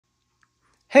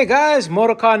Hey guys,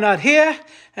 Motorcar Nut here,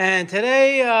 and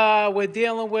today we're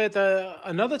dealing with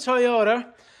another Toyota,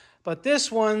 but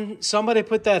this one, somebody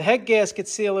put that head gasket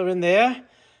sealer in there,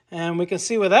 and we can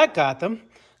see where that got them.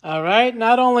 All right,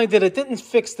 not only didn't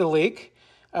fix the leak,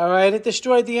 all right, it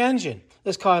destroyed the engine.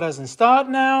 This car doesn't start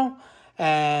now,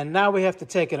 and now we have to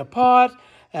take it apart,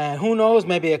 and who knows,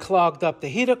 maybe it clogged up the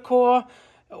heater core,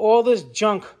 all this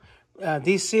junk.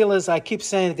 These sealers, I keep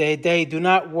saying they do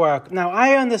not work. Now,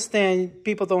 I understand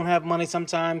people don't have money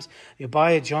sometimes. You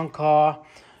buy a junk car.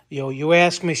 You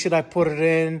ask me, should I put it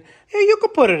in? Yeah, you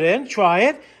could put it in. Try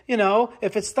it.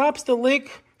 If it stops the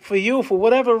leak for you for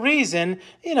whatever reason,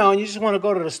 and you just want to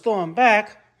go to the store and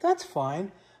back, that's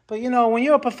fine. But, when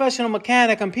you're a professional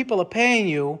mechanic and people are paying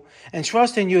you and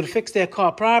trusting you to fix their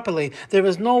car properly, there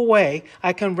is no way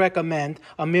I can recommend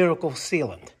a miracle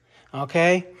sealant.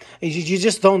 Okay? You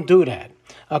just don't do that.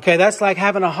 Okay? That's like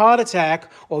having a heart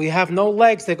attack or you have no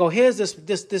legs. They go, here's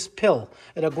this pill.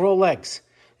 It'll grow legs.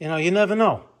 You never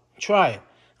know. Try it.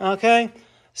 Okay?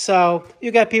 So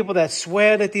you got people that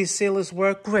swear that these sealers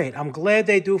work. Great. I'm glad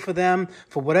they do for them.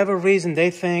 For whatever reason they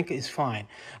think is fine.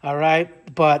 All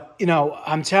right? But,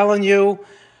 I'm telling you,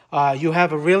 you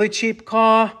have a really cheap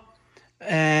car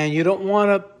and you don't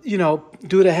want to,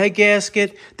 do the head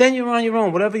gasket, then you're on your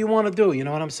own, whatever you want to do. You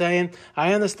know what I'm saying?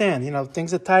 I understand.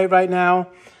 Things are tight right now.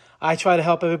 I try to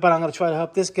help everybody. I'm going to try to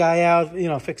help this guy out,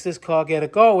 fix this car, get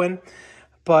it going.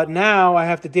 But now I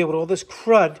have to deal with all this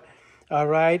crud, all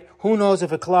right? Who knows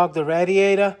if it clogged the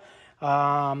radiator?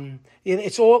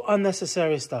 It's all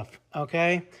unnecessary stuff,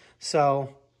 okay?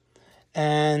 So,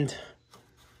 and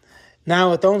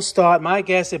now it don't start. My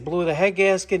guess, it blew the head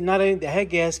gasket. Not even the head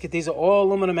gasket. These are all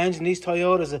aluminum engines. These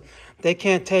Toyotas, they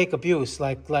can't take abuse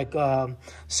like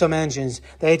some engines.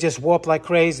 They just warp like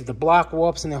crazy. The block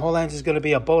warps and the whole engine's going to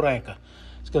be a boat anchor.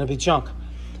 It's going to be junk.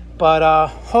 But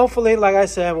hopefully, like I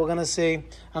said, we're going to see.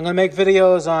 I'm going to make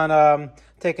videos on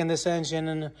taking this engine,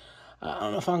 and I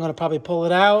don't know if I'm going to probably pull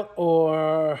it out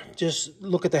or just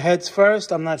look at the heads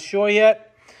first. I'm not sure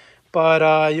yet.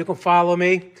 But you can follow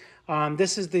me.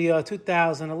 This is the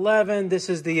 2011. This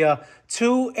is the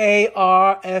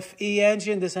 2ARFE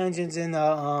engine. This engine's in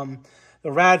the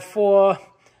RAD4.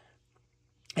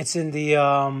 It's in the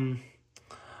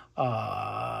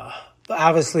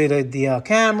obviously the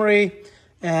Camry,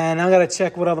 and I gotta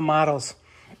check what other models.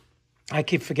 I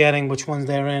keep forgetting which ones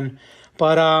they're in,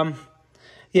 but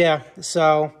yeah.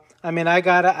 So I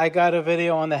got a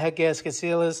video on the head gasket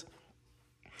sealers.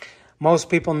 Most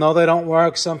people know they don't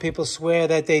work. Some people swear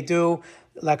that they do.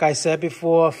 Like I said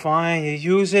before, fine, you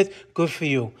use it, good for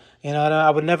you. I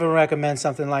would never recommend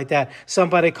something like that.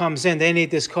 Somebody comes in, they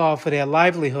need this car for their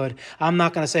livelihood. I'm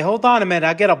not going to say, hold on a minute,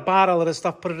 I get a bottle of this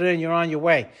stuff, put it in, you're on your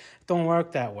way. It don't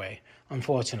work that way,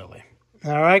 unfortunately.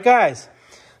 All right, guys.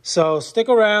 So stick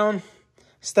around.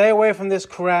 Stay away from this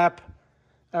crap.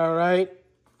 All right?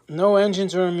 No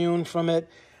engines are immune from it.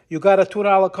 You got a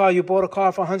 $2 car, you bought a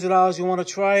car for $100, you want to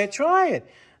try it? Try it.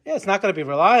 Yeah, it's not going to be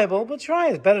reliable, but try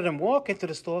it. It's better than walk into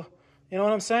the store. You know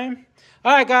what I'm saying?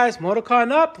 All right, guys, Motorcar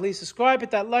Nut. Please subscribe,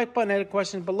 hit that like button, any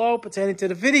questions below pertaining to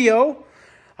the video.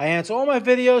 I answer all my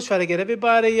videos, try to get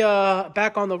everybody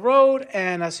back on the road,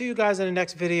 and I'll see you guys in the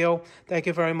next video. Thank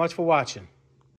you very much for watching.